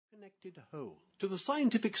connected whole. To the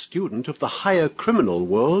scientific student of the higher criminal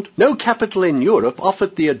world, no capital in Europe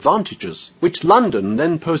offered the advantages which London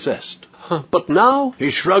then possessed. But now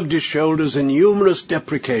he shrugged his shoulders in humorous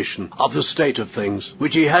deprecation of the state of things,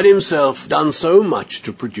 which he had himself done so much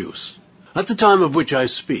to produce. At the time of which I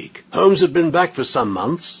speak, Holmes had been back for some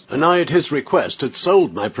months, and I, at his request, had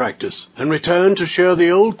sold my practice, and returned to share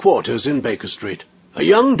the old quarters in Baker Street. A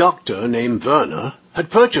young doctor named Werner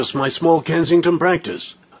had purchased my small Kensington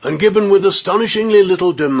practice, and given with astonishingly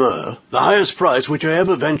little demur the highest price which I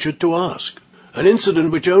ever ventured to ask, an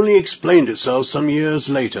incident which only explained itself some years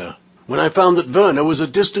later, when I found that Werner was a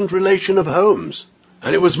distant relation of Holmes,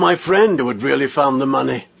 and it was my friend who had really found the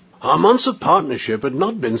money. Our months of partnership had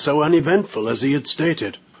not been so uneventful as he had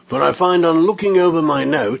stated, for I find on looking over my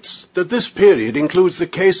notes that this period includes the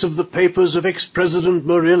case of the papers of ex-President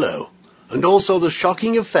Murillo, and also the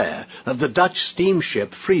shocking affair of the Dutch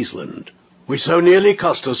steamship Friesland, which so nearly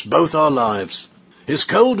cost us both our lives. His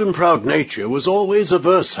cold and proud nature was always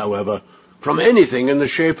averse, however, from anything in the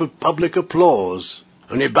shape of public applause,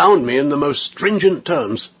 and he bound me in the most stringent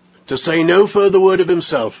terms to say no further word of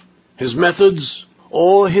himself, his methods,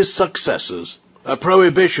 or his successors, a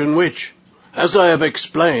prohibition which, as I have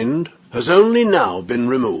explained, has only now been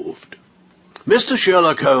removed. Mr.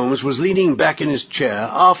 Sherlock Holmes was leaning back in his chair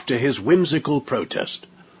after his whimsical protest,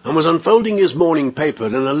 and was unfolding his morning paper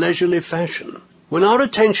in a leisurely fashion, when our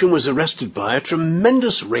attention was arrested by a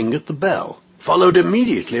tremendous ring at the bell, followed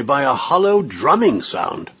immediately by a hollow drumming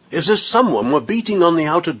sound, as if someone were beating on the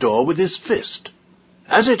outer door with his fist.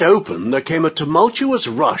 As it opened, there came a tumultuous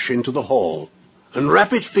rush into the hall, and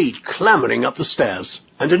rapid feet clamouring up the stairs,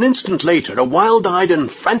 and an instant later a wild-eyed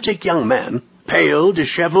and frantic young man, pale,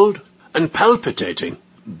 dishevelled, and palpitating,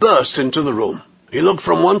 burst into the room. He looked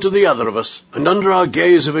from one to the other of us, and under our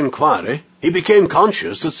gaze of inquiry, he became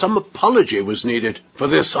conscious that some apology was needed for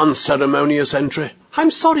this unceremonious entry.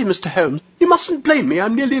 "I'm sorry, Mr. Holmes. You mustn't blame me.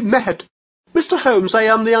 I'm nearly mad. Mr. Holmes, I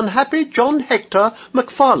am the unhappy John Hector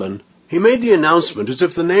MacFarlane." He made the announcement as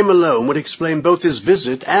if the name alone would explain both his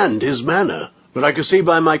visit and his manner, but I could see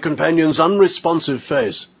by my companion's unresponsive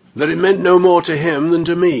face that it meant no more to him than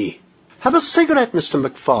to me. "Have a cigarette, Mr.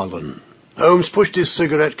 MacFarlane." Holmes pushed his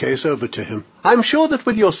cigarette case over to him. "I'm sure that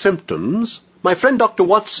with your symptoms, my friend Dr.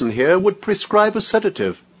 Watson here would prescribe a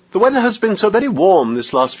sedative. The weather has been so very warm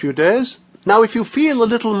this last few days. Now, if you feel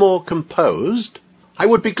a little more composed, I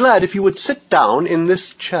would be glad if you would sit down in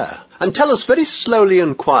this chair and tell us very slowly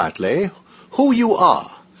and quietly who you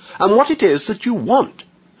are and what it is that you want.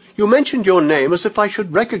 You mentioned your name as if I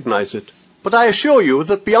should recognize it, but I assure you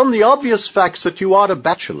that beyond the obvious facts that you are a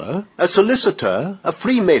bachelor, a solicitor, a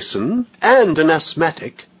Freemason, and an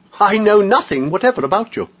asthmatic, I know nothing whatever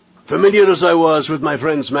about you." Familiar as I was with my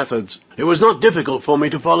friend's methods, it was not difficult for me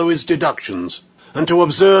to follow his deductions, and to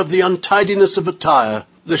observe the untidiness of attire,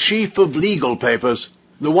 the sheaf of legal papers,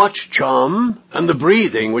 the watch charm, and the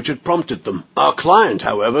breathing which had prompted them. Our client,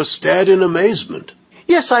 however, stared in amazement.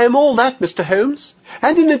 "Yes, I am all that, Mr. Holmes,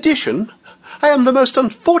 and in addition, I am the most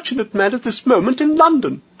unfortunate man at this moment in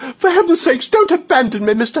London. For heaven's sakes, don't abandon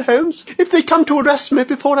me, Mr. Holmes. If they come to arrest me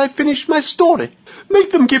before I finish my story,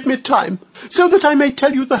 make them give me time, so that I may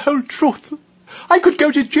tell you the whole truth. I could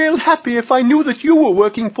go to jail happy if I knew that you were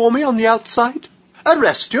working for me on the outside."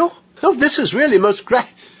 "Arrest you? Oh, this is really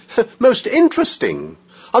most interesting.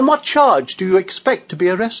 On what charge do you expect to be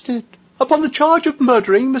arrested?" "Upon the charge of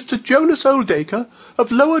murdering Mr. Jonas Oldacre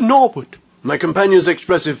of Lower Norwood." My companion's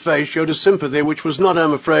expressive face showed a sympathy which was not,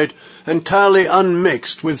 I'm afraid, entirely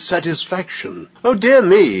unmixed with satisfaction. "Oh, dear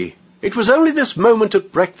me. It was only this moment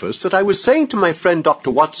at breakfast that I was saying to my friend Dr.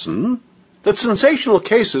 Watson that sensational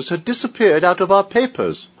cases had disappeared out of our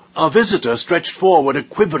papers." Our visitor stretched forward a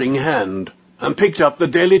quivering hand and picked up the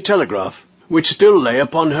Daily Telegraph, which still lay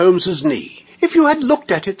upon Holmes's knee. "If you had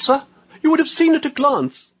looked at it, sir, you would have seen at a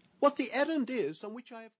glance what the errand is on which I have